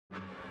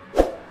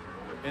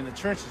in the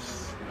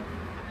trenches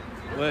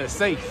where it's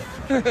safe.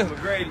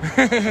 McGrady.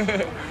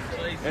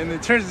 In the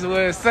trenches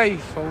where it's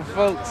safe for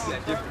folks. You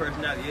got different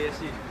personality, yeah,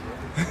 shit.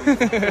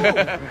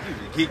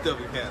 You geeked up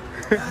your camera.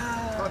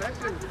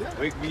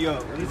 Wake me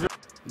up.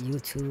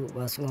 YouTube,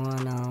 what's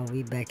going on?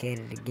 We back at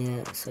it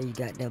again. So you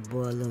got that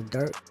boy Lil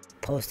Durk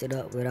posted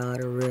up with all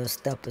the real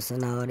steppers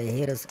and all the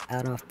hitters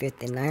out on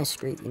 59th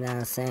Street, you know what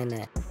I'm saying?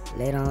 That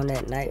later on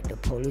that night, the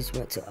police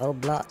went to O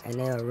Block and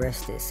they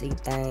arrested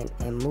C-Thang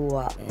and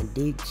Muwop and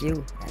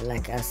DQ. And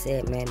like I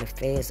said, man, the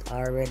feds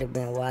already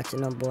been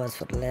watching them boys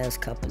for the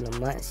last couple of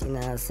months, you know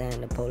what I'm saying?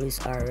 The police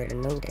already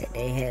knew that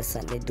they had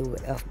something to do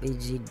with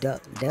FBG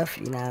death,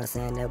 you know what I'm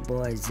saying? That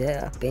boy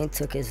Zell been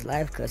took his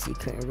life because he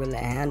couldn't really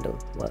handle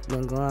what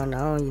been going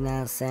on, you know what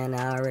I'm saying?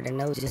 I already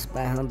know just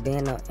by him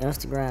being on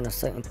Instagram or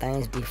certain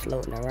things be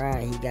floating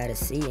around, he gotta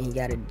see and he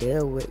gotta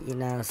deal with, you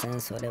know what I'm saying?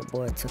 So that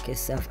boy took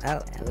himself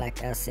out. And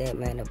like I said,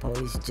 man, the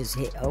police just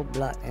hit O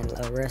Block and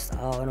arrest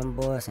all them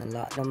boys and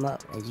lock them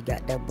up. And you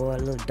got that boy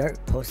Lil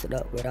Durk posted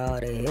up with all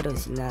the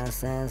hitters, you know what I'm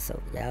saying?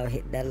 So y'all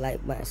hit that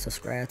like button,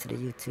 subscribe to the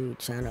YouTube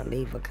channel,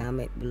 leave a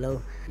comment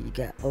below. You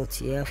got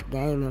OTF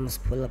gang members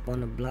pull up on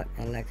the block,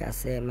 and like I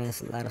said, man,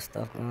 it's a lot of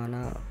stuff going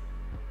on.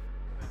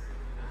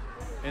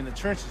 In the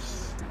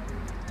trenches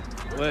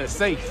where it's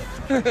safe.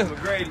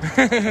 McGrady.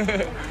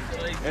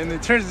 In the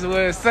trenches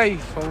where it's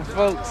safe for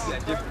folks. You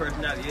got different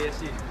personality, yeah,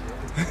 shit.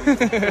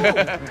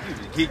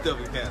 You geeked up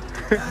your camera.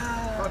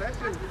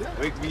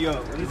 Wake me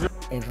up.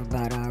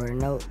 Everybody already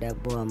know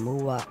that boy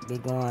Muwop be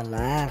going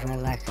live,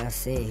 and like I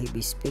said, he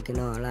be speaking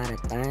on a lot of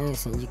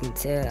things, and you can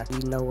tell you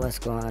know what's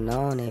going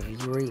on. If you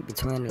read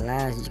between the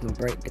lines, you can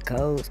break the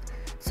codes.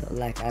 So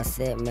like I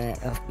said, man,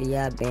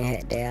 FBI been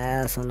had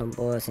their eyes on them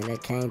boys, and they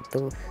came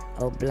through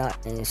O Block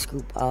and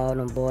scoop all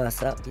them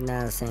boys up, you know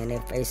what I'm saying?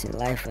 They're facing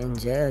life in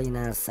jail, you know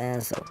what I'm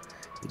saying? So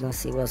you gonna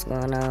see what's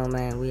going on,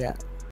 man. We out.